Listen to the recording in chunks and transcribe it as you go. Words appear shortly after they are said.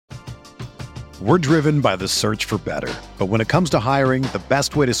We're driven by the search for better. But when it comes to hiring, the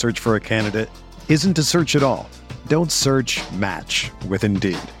best way to search for a candidate isn't to search at all. Don't search, match with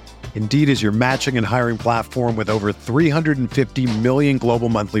Indeed. Indeed is your matching and hiring platform with over 350 million global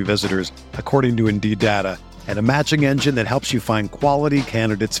monthly visitors, according to Indeed data, and a matching engine that helps you find quality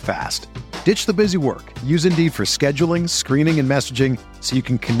candidates fast. Ditch the busy work. Use Indeed for scheduling, screening, and messaging so you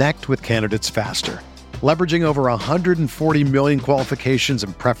can connect with candidates faster. Leveraging over 140 million qualifications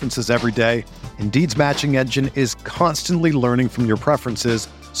and preferences every day, Indeed's matching engine is constantly learning from your preferences,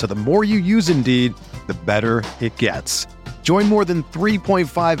 so the more you use Indeed, the better it gets. Join more than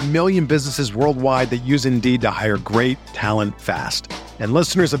 3.5 million businesses worldwide that use Indeed to hire great talent fast. And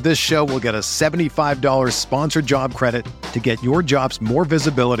listeners of this show will get a $75 sponsored job credit to get your jobs more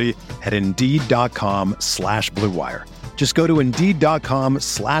visibility at Indeed.com/Blue Wire. Just go to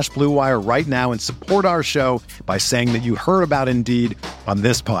Indeed.com/Blue Wire right now and support our show by saying that you heard about Indeed on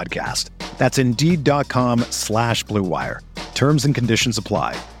this podcast. That's Indeed.com/Blue Wire. Terms and conditions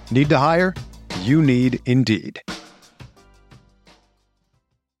apply. Need to hire? You need Indeed.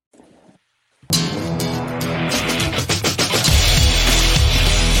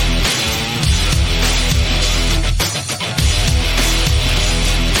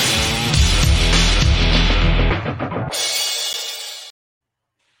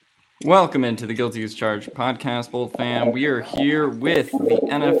 Welcome into the Guilty as Charged podcast, Bold fam. We are here with the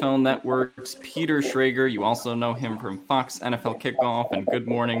NFL Network's Peter Schrager. You also know him from Fox NFL Kickoff and Good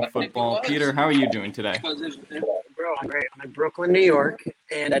Morning Football. Peter, how are you doing today? Bro, I'm great. I'm in Brooklyn, New York,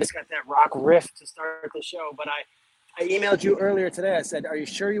 and I just got that rock riff to start the show. But I emailed you earlier today. I said, are you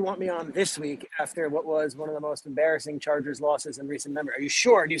sure you want me on this week after what was one of the most embarrassing Chargers losses in recent memory? Are you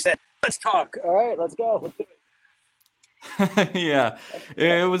sure? And you said, let's talk. All right, let's go. Let's do it. Yeah,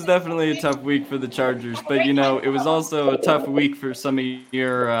 it was definitely a tough week for the Chargers, but it was also a tough week for some of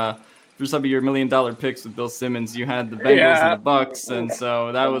your $1 million picks with Bill Simmons. You had the Bengals and the Bucks, and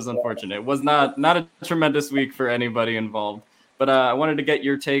so that was unfortunate. It was not a tremendous week for anybody involved. But I wanted to get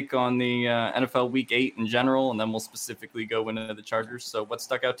your take on the NFL Week 8 in general, and then we'll specifically go into the Chargers. So what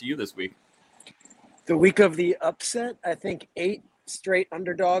stuck out to you this week? The week of the upset, I think 8 straight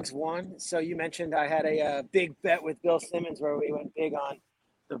underdogs won. So you mentioned I had a big bet with Bill Simmons where we went big on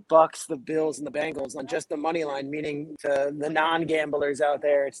the Bucks, the Bills, and the Bengals on just the money line, meaning to the non-gamblers out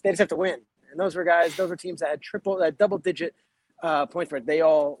there, they just have to win. And those were teams that had double-digit points for it. They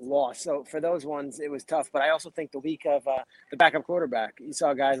all lost. So for those ones, it was tough. But I also think the week of the backup quarterback, you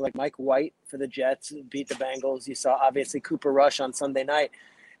saw guys like Mike White for the Jets beat the Bengals. You saw obviously Cooper Rush on Sunday night.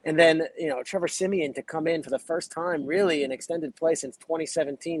 And then, Trevor Siemian to come in for the first time really in extended play since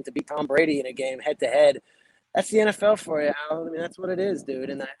 2017 to beat Tom Brady in a game head-to-head. That's the NFL for you, Al. I mean, that's what it is, dude.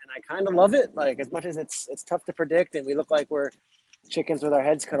 And I kind of love it. Like, as much as it's tough to predict and we look like we're chickens with our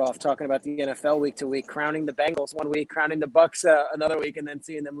heads cut off talking about the NFL week to week, crowning the Bengals one week, crowning the Bucks another week, and then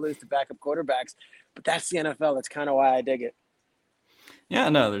seeing them lose to backup quarterbacks. But that's the NFL. That's kind of why I dig it. Yeah,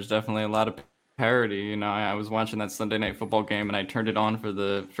 no, there's definitely a lot of parody. I was watching that Sunday night football game and I turned it on for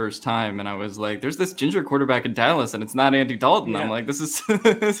the first time and I was like, there's this ginger quarterback in Dallas and it's not Andy Dalton. Yeah. I'm like, this is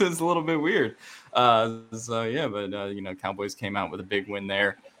this is a little bit weird. Cowboys came out with a big win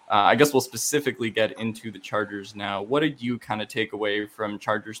there. I guess we'll specifically get into the Chargers now. What did you kind of take away from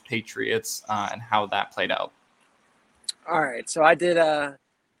Chargers Patriots and how that played out? All right, so I did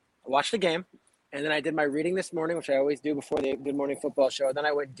watch the game. And then I did my reading this morning, which I always do before the Good Morning Football show. Then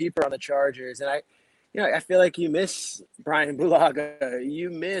I went deeper on the Chargers. And I feel like you miss Brian Bulaga. You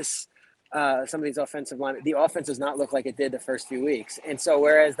miss some of these offensive linemen. The offense does not look like it did the first few weeks. And so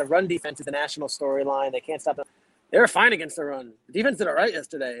whereas the run defense is the national storyline, they can't stop them. They were fine against the run. The defense did all right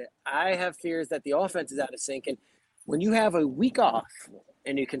yesterday. I have fears that the offense is out of sync. And when you have a week off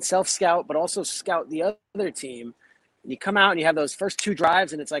and you can self-scout but also scout the other team, you come out and you have those first 2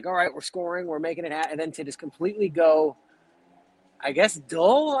 drives and it's like, all right, we're scoring, we're making it happen. And then to just completely go, I guess,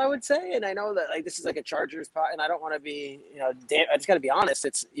 dull, I would say. And I know that this is like a Chargers pot and I don't want to be, I just got to be honest.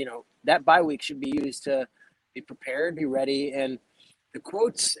 It's, that bye week should be used to be prepared, be ready. And the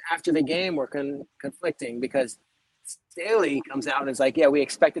quotes after the game were conflicting because Staley comes out and is like, yeah, we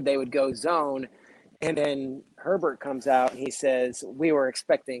expected they would go zone. And then Herbert comes out and he says, we were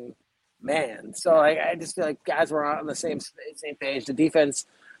expecting man. So I just feel like guys were on the same page. The defense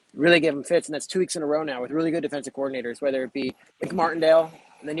really gave them fits, and that's 2 weeks in a row now with really good defensive coordinators, whether it be Nick Martindale,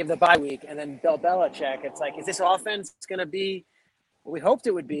 and then you have the bye week, and then Bill Belichick. It's like, is this offense going to be what we hoped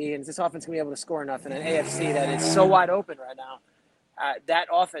it would be, and is this offense going to be able to score enough in an AFC that is so wide open right now? That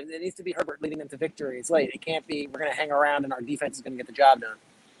offense, it needs to be Herbert leading them to victories late. It can't be we're going to hang around and our defense is going to get the job done.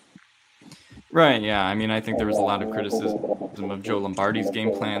 Right, yeah. I mean, I think there was a lot of criticism of Joe Lombardi's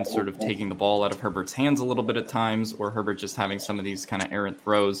game plan, sort of taking the ball out of Herbert's hands a little bit at times, or Herbert just having some of these kind of errant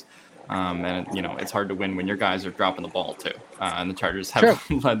throws. And, it's hard to win when your guys are dropping the ball, too. And the Chargers have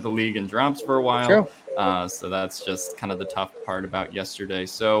led the league in drops for a while. So that's just kind of the tough part about yesterday.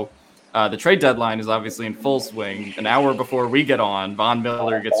 So the trade deadline is obviously in full swing. An hour before we get on, Von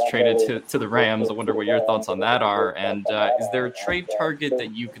Miller gets traded to the Rams. I wonder what your thoughts on that are. And is there a trade target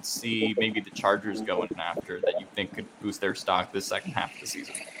that you could see maybe the Chargers going after that you think could boost their stock this second half of the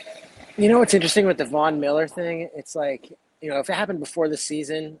season? You know what's interesting with the Von Miller thing? It's like, if it happened before the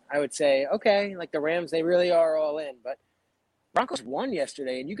season, I would say, okay, like the Rams, they really are all in. But Broncos won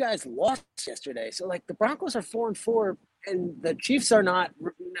yesterday, and you guys lost yesterday. So, like, the Broncos are 4-4, and the Chiefs are not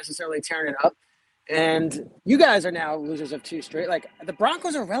necessarily tearing it up. And you guys are now losers of 2 straight. Like, the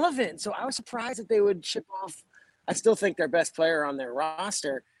Broncos are relevant. So I was surprised that they would ship off, I still think, their best player on their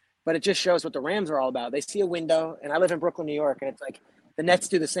roster. But it just shows what the Rams are all about. They see a window, and I live in Brooklyn, New York, and it's like the Nets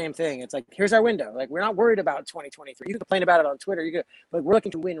do the same thing. It's like, here's our window. Like, we're not worried about 2023. You can complain about it on Twitter. But we're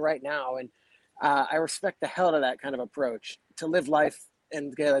looking to win right now. And I respect the hell out of that kind of approach to live life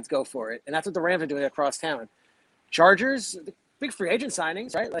and okay, let's go for it. And that's what the Rams are doing across town. Chargers, big free agent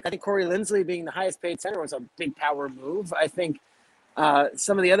signings, right? Like I think Corey Linsley being the highest paid center was a big power move. I think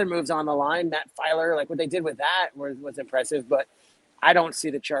some of the other moves on the line, Matt Filer, like what they did with that was impressive. But I don't see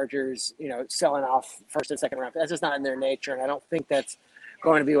the Chargers, selling off first and second round. That's just not in their nature. And I don't think that's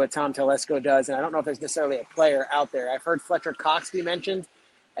going to be what Tom Telesco does. And I don't know if there's necessarily a player out there. I've heard Fletcher Cox be mentioned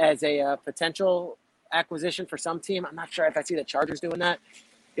as a potential acquisition for some team. I'm not sure if I see the Chargers doing that.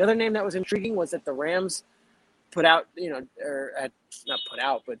 The other name that was intriguing was that the Rams put out, not put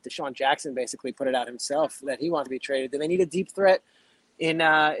out, but Deshaun Jackson basically put it out himself that he wanted to be traded. Do they need a deep threat in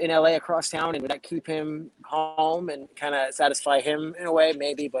LA across town, and would that keep him home and kind of satisfy him in a way?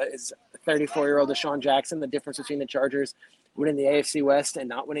 Maybe, but is 34-year-old Deshaun Jackson the difference between the Chargers winning the AFC West and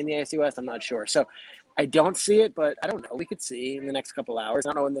not winning the AFC West? I'm not sure. So I don't see it, but I don't know. We could see in the next couple hours. I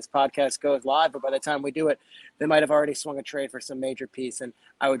don't know when this podcast goes live, but by the time we do it, they might have already swung a trade for some major piece, and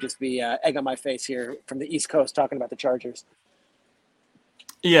I would just be egg on my face here from the East Coast talking about the Chargers.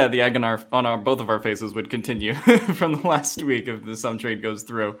 Yeah, the egg on both of our faces would continue from the last week if some trade goes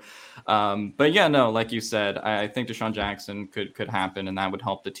through. But yeah, no, like you said, I think Deshaun Jackson could happen, and that would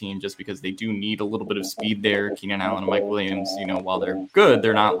help the team just because they do need a little bit of speed there. Keenan Allen and Mike Williams, while they're good,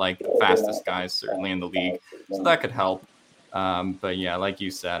 they're not like the fastest guys certainly in the league. So that could help. But yeah, like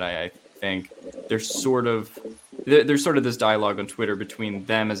you said, I think there's sort of this dialogue on Twitter between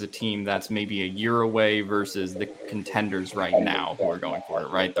them as a team that's maybe a year away versus the contenders right now who are going for it,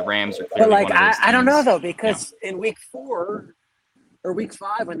 right? The Rams are clearly one of those teams. I don't know, though, because in week 4 or week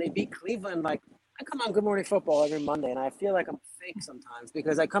 5 when they beat Cleveland, like I come on Good Morning Football every Monday, and I feel like I'm fake sometimes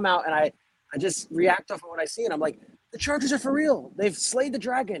because I come out and I just react off of what I see, and I'm like, the Chargers are for real. They've slayed the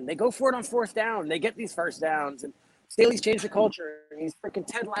dragon. They go for it on 4th down. They get these first downs, and Staley's changed the culture. He's freaking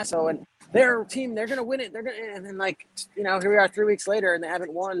Ted Lasso, and their team, they're going to win it. And then, here we are 3 weeks later, and they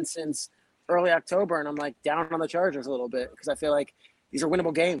haven't won since early October. And I'm like down on the Chargers a little bit because I feel like these are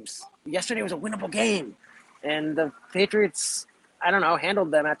winnable games. Yesterday was a winnable game, and the Patriots, I don't know,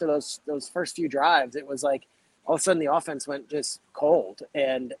 handled them after those first few drives. It was like all of a sudden the offense went just cold,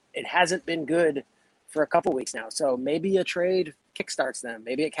 and it hasn't been good for a couple weeks now. So maybe a trade kickstarts them.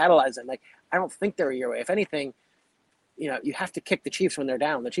 Maybe it catalyzes them. Like, I don't think they're a year away. If anything, you have to kick the Chiefs when they're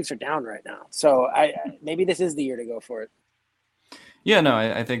down. The Chiefs are down right now. So maybe this is the year to go for it. Yeah, no,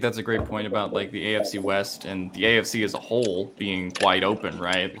 I think that's a great point about like the AFC West and the AFC as a whole being wide open,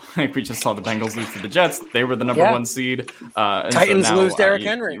 right? Like we just saw the Bengals lose to the Jets. They were the number 1 seed. Titans lose Derrick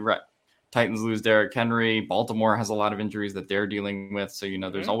Henry. Right. Titans lose Derrick Henry. Baltimore has a lot of injuries that they're dealing with. So,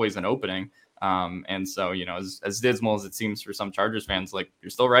 there's always an opening. And so, as dismal as it seems for some Chargers fans, like you're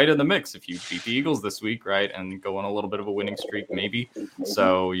still right in the mix if you beat the Eagles this week, right? And go on a little bit of a winning streak, maybe.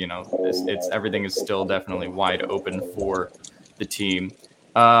 So, it's everything is still definitely wide open for the team.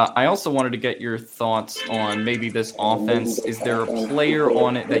 I also wanted to get your thoughts on maybe this offense. Is there a player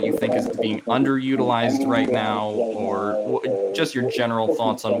on it that you think is being underutilized right now, or just your general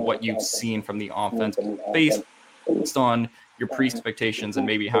thoughts on what you've seen from the offense based on your pre-expectations and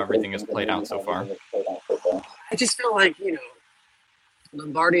maybe how everything has played out so far? I just feel like,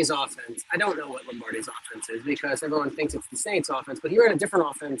 Lombardi's offense, I don't know what Lombardi's offense is because everyone thinks it's the Saints offense, but he ran a different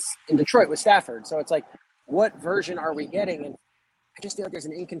offense in Detroit with Stafford. So it's like, what version are we getting? And I just feel like there's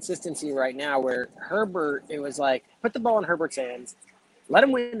an inconsistency right now where Herbert, it was like, put the ball in Herbert's hands, let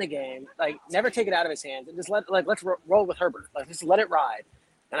him win the game, like never take it out of his hands, and just let's roll with Herbert. Like just let it ride.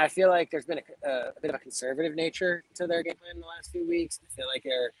 And I feel like there's been a bit of a conservative nature to their game plan in the last few weeks. I feel like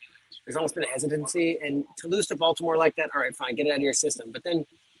they're there's almost been a hesitancy. And to lose to Baltimore like that, all right, fine, get it out of your system. But then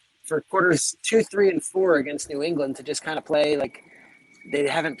for quarters 2, 3, and 4 against New England to just kind of play like they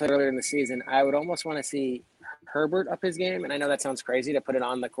haven't played earlier in the season, I would almost want to see Herbert up his game. And I know that sounds crazy to put it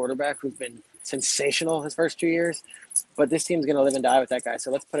on the quarterback who's been sensational his first 2 years, but this team's going to live and die with that guy.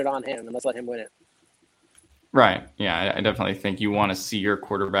 So let's put it on him and let's let him win it. Right. Yeah, I definitely think you want to see your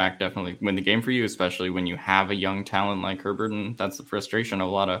quarterback definitely win the game for you, especially when you have a young talent like Herbert, and that's the frustration of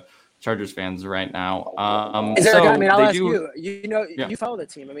a lot of Chargers fans right now. Is there a guy? I mean, I'll ask you. You follow the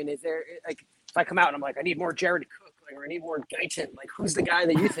team. I mean, is there like if I come out and I'm like, I need more Jared Cook, like, or I need more Guyton, like who's the guy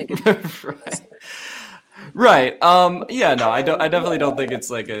that you think is? Right. Yeah. No, I definitely don't think it's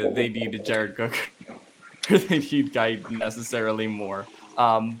like they need a Jared Cook or they need Guyton necessarily more.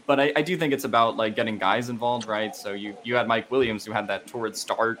 But I do think it's about like getting guys involved, right? So you had Mike Williams who had that torrid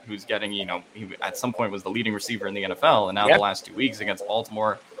start, who's getting, he at some point was the leading receiver in the NFL, and now the last 2 weeks against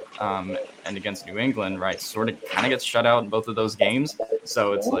Baltimore and against New England, right, sort of kind of gets shut out in both of those games.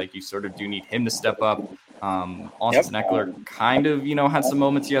 So it's like you sort of do need him to step up. Austin Eckler kind of, had some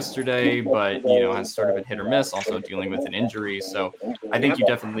moments yesterday, but, has sort of been hit or miss, also dealing with an injury. So I think you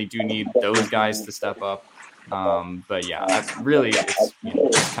definitely do need those guys to step up. But yeah, that's really, it's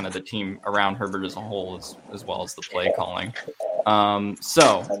just kind of the team around Herbert as a whole, as well as the play calling.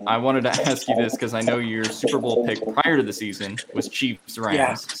 So I wanted to ask you this because I know your Super Bowl pick prior to the season was Chiefs Rams.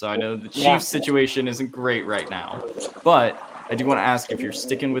 Yeah. So I know the Chiefs situation isn't great right now, but I do want to ask if you're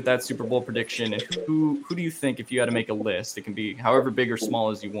sticking with that Super Bowl prediction, and who do you think, if you had to make a list, it can be however big or small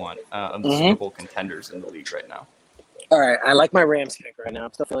as you want, of the Super Bowl contenders in the league right now? All right, I like my Rams pick right now.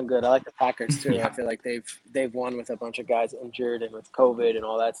 I'm still feeling good. I like the Packers too. I feel like they've won with a bunch of guys injured and with COVID and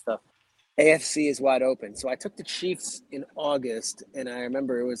all that stuff. AFC is wide open. So I took the Chiefs in August, and I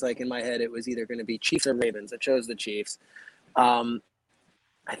remember it was like in my head it was either going to be Chiefs or Ravens. I chose the Chiefs.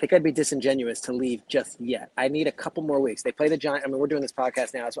 I think I'd be disingenuous to leave just yet. I need a couple more weeks. They play the Giants. I mean, we're doing this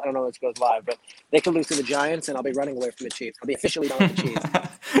podcast now, so I don't know if it goes live, but they could lose to the Giants, and I'll be running away from the Chiefs. I'll be officially done with the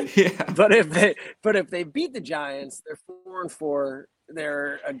Chiefs. Yeah. But if they beat the Giants, they're 4-4.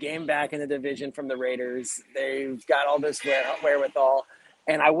 They're a game back in the division from the Raiders. They've got all this wherewithal,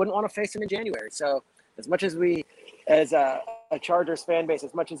 and I wouldn't want to face them in January. So as much as as a Chargers fan base,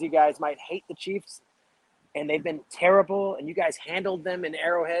 as much as you guys might hate the Chiefs, and they've been terrible, and you guys handled them in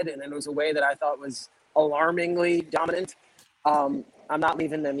Arrowhead, and it was a way that I thought was alarmingly dominant. I'm not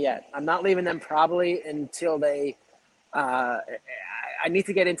leaving them yet. I'm not leaving them probably until they I need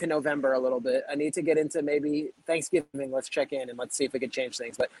to get into November a little bit. I need to get into maybe Thanksgiving. Let's check in and let's see if we can change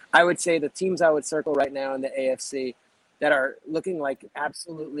things. But I would say the teams I would circle right now in the AFC that are looking like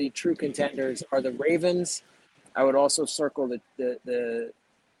absolutely true contenders are the Ravens. I would also circle the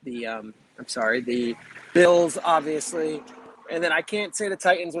Bills, obviously. And then I can't say the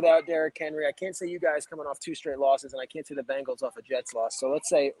Titans without Derrick Henry. I can't say you guys coming off 2 straight losses, and I can't say the Bengals off a Jets loss. So let's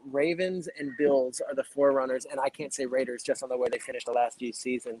say Ravens and Bills are the forerunners, and I can't say Raiders just on the way they finished the last few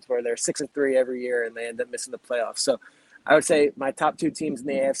seasons where they're 6-3 every year and they end up missing the playoffs. So I would say my top 2 teams in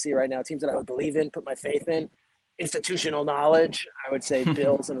the AFC right now, teams that I would believe in, put my faith in, institutional knowledge, I would say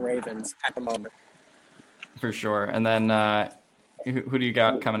Bills and Ravens at the moment. For sure. And then who do you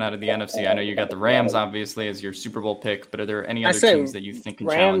got coming out of the NFC? I know you got the Rams, obviously, as your Super Bowl pick, but are there any other teams that you think can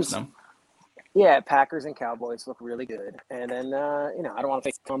challenge them? Yeah, Packers and Cowboys look really good. And then, I don't want to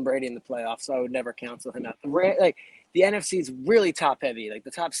face Tom Brady in the playoffs, so I would never cancel him out. The NFC is really top-heavy. Like, the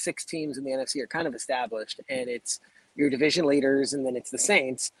top 6 teams in the NFC are kind of established, and it's your division leaders, and then it's the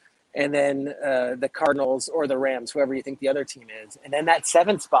Saints, and then the Cardinals or the Rams, whoever you think the other team is. And then that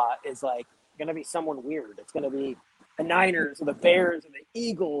 7th spot is, like, going to be someone weird. It's going to be the Niners or the Bears or the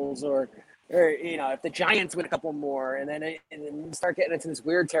Eagles or if the Giants win a couple more, and then start getting into this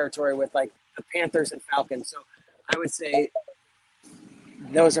weird territory with like the Panthers and Falcons. So I would say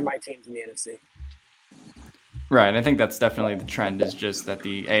those are my teams in the NFC. Right. I think that's definitely the trend, is just that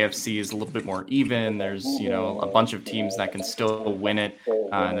the AFC is a little bit more even. There's, a bunch of teams that can still win it.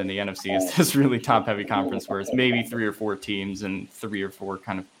 And then the NFC is this really top heavy conference where it's maybe 3 or 4 teams and 3 or 4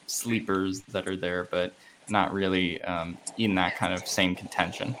 kind of sleepers that are there, but not really in that kind of same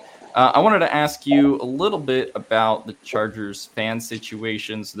contention. I wanted to ask you a little bit about the Chargers fan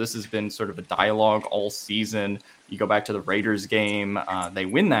situation. So this has been sort of a dialogue all season. You go back to the Raiders game, they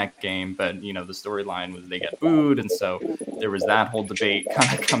win that game, but the storyline was they get booed, and so there was that whole debate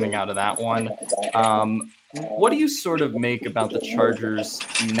kind of coming out of that one. What do you sort of make about the Chargers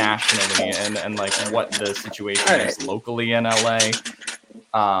nationally and like what the situation is locally in LA?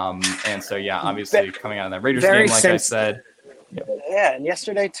 And so, yeah, obviously coming out of that Raiders game, like I said. Yeah, and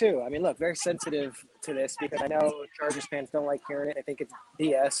yesterday too. I mean, look, very sensitive to this because I know Chargers fans don't like hearing it. I think it's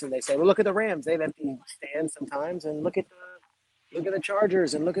BS, and they say, "Well, look at the Rams; they have empty stands sometimes, and look at the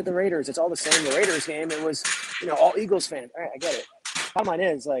Chargers and look at the Raiders. It's all the same." The Raiders game, it was all Eagles fans. All right, I get it. Bottom line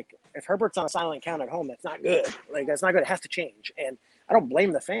is, like, if Herbert's on a silent count at home, that's not good. Like, that's not good. It has to change, and I don't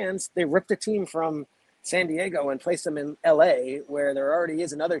blame the fans. They ripped a team from San Diego and placed them in LA, where there already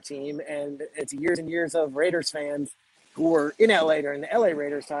is another team, and it's years and years of Raiders fans who were in LA during the LA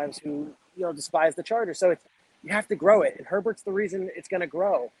Raiders times who despise the Chargers. So you have to grow it, and Herbert's the reason it's going to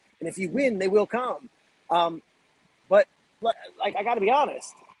grow. And if you win, they will come. But like, I got to be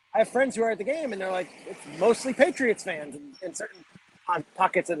honest. I have friends who are at the game, and they're like, it's mostly Patriots fans in certain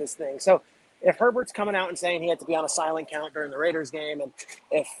pockets of this thing. So if Herbert's coming out and saying he had to be on a silent count during the Raiders game, and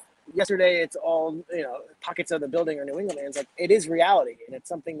if yesterday it's all pockets of the building are New England fans, like, it is reality, and it's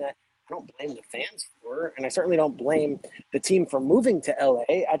something that I don't blame the fans for, and I certainly don't blame the team for moving to LA.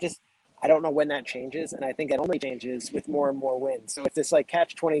 I don't know when that changes, and I think it only changes with more and more wins. So it's this like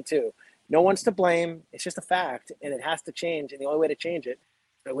catch-22. No one's to blame. It's just a fact, and it has to change, and the only way to change it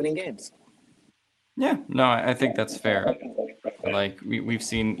is by winning games. Yeah, no, I think that's fair. Like, we've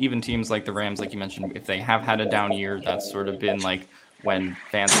seen even teams like the Rams, like you mentioned, if they have had a down year, that's sort of been like when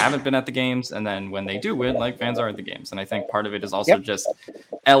fans haven't been at the games, and then when they do win, like, fans are at the games. And I think part of it is also just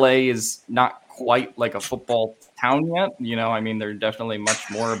LA is not quite like a football town yet. I mean, they're definitely much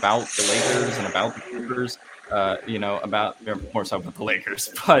more about the Lakers and about the Clippers, about more so about the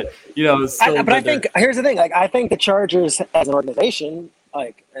Lakers. But, I think here's the thing. Like, I think the Chargers as an organization,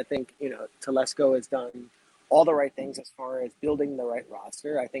 like, I think, Telesco has done all the right things as far as building the right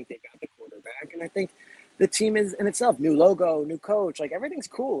roster. I think they got the quarterback, and I think the team is in itself, new logo, new coach, like, everything's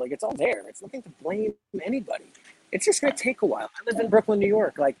cool. Like, it's all there. It's nothing to blame anybody. It's just going to take a while. I live in Brooklyn, New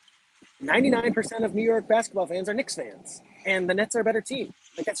York. Like, 99% of New York basketball fans are Knicks fans, and the Nets are a better team.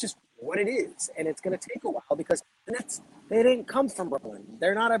 Like, that's just what it is. And it's going to take a while because the Nets, they didn't come from Brooklyn.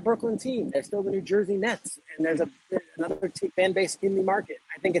 They're not a Brooklyn team. They're still the New Jersey Nets. And there's another fan base in the market.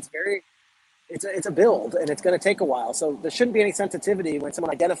 I think it's a build, and it's going to take a while. So there shouldn't be any sensitivity when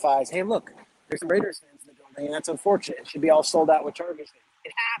someone identifies, hey, look, there's some Raiders fans in the building, and that's unfortunate. It should be all sold out with Chargers fans.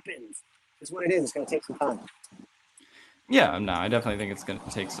 It happens. It's what it is. It's going to take some time. Yeah, no, I definitely think it's going to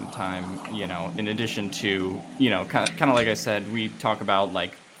take some time, in addition to, kind of like I said, we talk about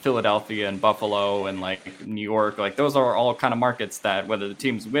like Philadelphia and Buffalo and like New York, like those are all kind of markets that whether the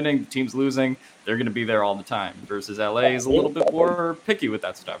team's winning, the team's losing, they're going to be there all the time, versus LA is a little bit more picky with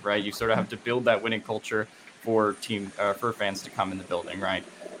that stuff, right? You sort of have to build that winning culture for fans to come in the building, right?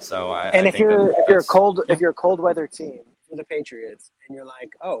 So if you're a cold weather team for the Patriots, and you're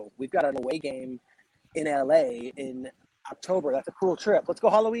like, oh, we've got an away game in LA in October, that's a cool trip. Let's go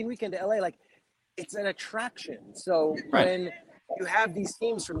Halloween weekend to LA. Like, it's an attraction. So when you have these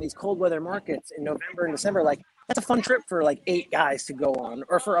teams from these cold weather markets in November and December, like, that's a fun trip for like 8 guys to go on,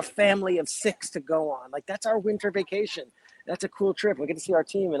 or for a family of 6 to go on. Like, that's our winter vacation. That's a cool trip. We get to see our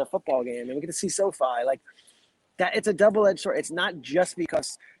team in a football game, and we get to see SoFi. Like, that, it's a double-edged sword. It's not just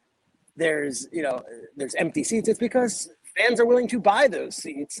because there's empty seats. It's because fans are willing to buy those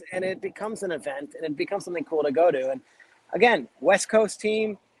seats, and it becomes an event, and it becomes something cool to go to. And again, West Coast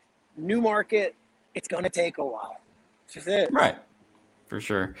team, new market, it's going to take a while. It's just it. Right. For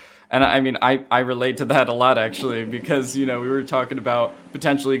sure. And I mean, I relate to that a lot, actually, because, we were talking about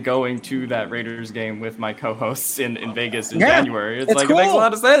potentially going to that Raiders game with my co-hosts in Vegas in January. It's like, cool. It makes a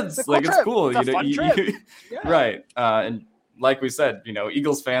lot of sense. It's like, it's cool. It's a fun trip. Right. And like we said,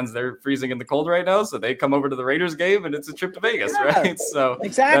 Eagles fans, they're freezing in the cold right now, so they come over to the Raiders game, and it's a trip to Vegas, right? So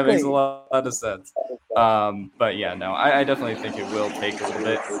exactly. That makes a lot of sense. But yeah, no, I definitely think it will take a little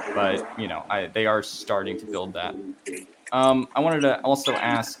bit, but they are starting to build that. I wanted to also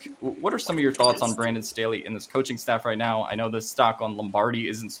ask, what are some of your thoughts on Brandon Staley and this coaching staff right now? I know the stock on Lombardi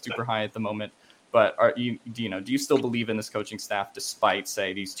isn't super high at the moment, but do you still believe in this coaching staff despite,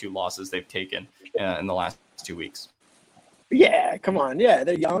 say, these 2 losses they've taken in the last 2 weeks? Yeah, come on. Yeah,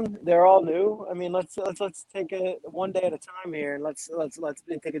 they're young. They're all new. I mean, let's take it one day at a time here, and let's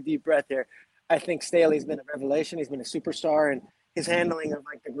take a deep breath here. I think Staley's been a revelation. He's been a superstar, and his handling of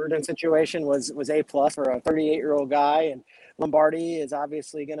like the Gruden situation was A+ for a 38-year-old guy. And Lombardi is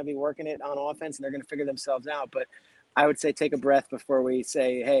obviously going to be working it on offense, and they're going to figure themselves out. But I would say take a breath before we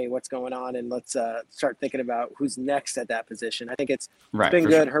say, hey, what's going on? And let's start thinking about who's next at that position. I think it's been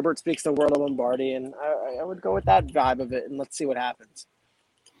good. Sure. Herbert speaks the world of Lombardi, and I would go with that vibe of it, and let's see what happens.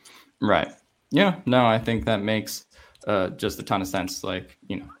 Right. Yeah. No, I think that makes just a ton of sense. Like,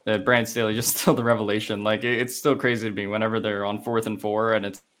 Brandon Staley just still the revelation. Like, it's still crazy to me whenever they're on 4th and 4, and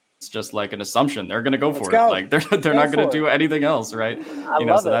it's just like an assumption they're going to go for it. Like, they're not going to do anything else, right?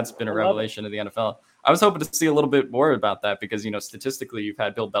 So that's been a revelation of the NFL. I was hoping to see a little bit more about that because, statistically, you've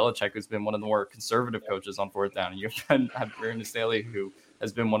had Bill Belichick, who's been one of the more conservative coaches on fourth down, and you've had Brandon Staley, who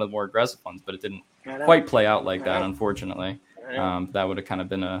has been one of the more aggressive ones, but it didn't quite play out like that, unfortunately. That would have kind of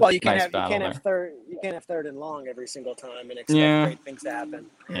been a nice battle there. You can't have third and long every single time and expect great things to happen.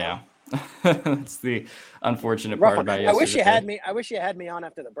 Yeah. That's the unfortunate part about yesterday. I wish you had me on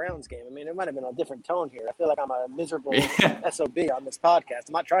after the Browns game. I mean, it might have been a different tone here. I feel like I'm a miserable SOB on this podcast.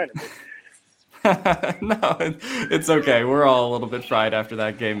 I'm not trying to be. No, it's okay. We're all a little bit fried after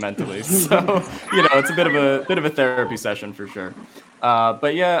that game mentally, so it's a bit of a therapy session for sure.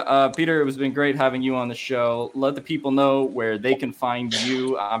 But yeah, Peter, it's been great having you on the show. Let the people know where they can find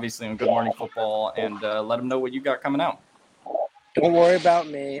you, obviously on Good Morning Football, and let them know what you got coming out. Don't worry about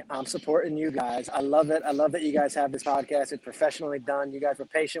me. I'm supporting you guys. I love it. I love that you guys have this podcast. It's professionally done. You guys were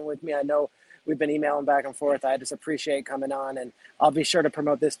patient with me. I know we've been emailing back and forth. I just appreciate coming on, and I'll be sure to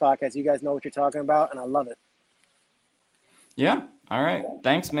promote this podcast. You guys know what you're talking about, and I love it. Yeah. All right.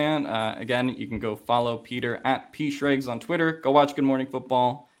 Thanks, man. Again, you can go follow Peter at pshregs on Twitter. Go watch Good Morning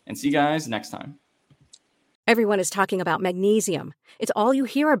Football, and see you guys next time. Everyone is talking about magnesium. It's all you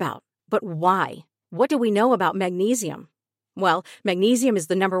hear about. But why? What do we know about magnesium? Well, magnesium is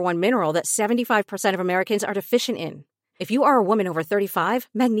the number one mineral that 75% of Americans are deficient in. If you are a woman over 35,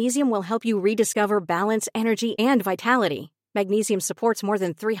 magnesium will help you rediscover balance, energy, and vitality. Magnesium supports more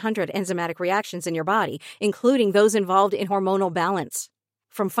than 300 enzymatic reactions in your body, including those involved in hormonal balance.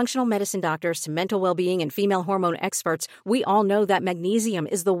 From functional medicine doctors to mental well-being and female hormone experts, we all know that magnesium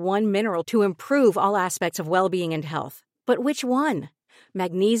is the one mineral to improve all aspects of well-being and health. But which one?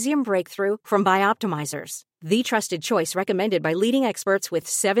 Magnesium Breakthrough from Bioptimizers, the trusted choice recommended by leading experts with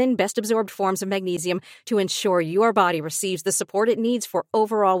 7 best-absorbed forms of magnesium to ensure your body receives the support it needs for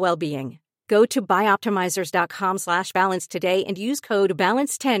overall well-being. Go to bioptimizers.com/balance today and use code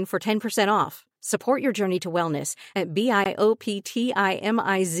BALANCE10 for 10% off. Support your journey to wellness at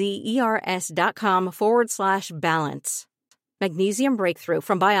bioptimizers.com/balance. Magnesium Breakthrough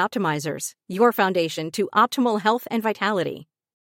from Bioptimizers, your foundation to optimal health and vitality.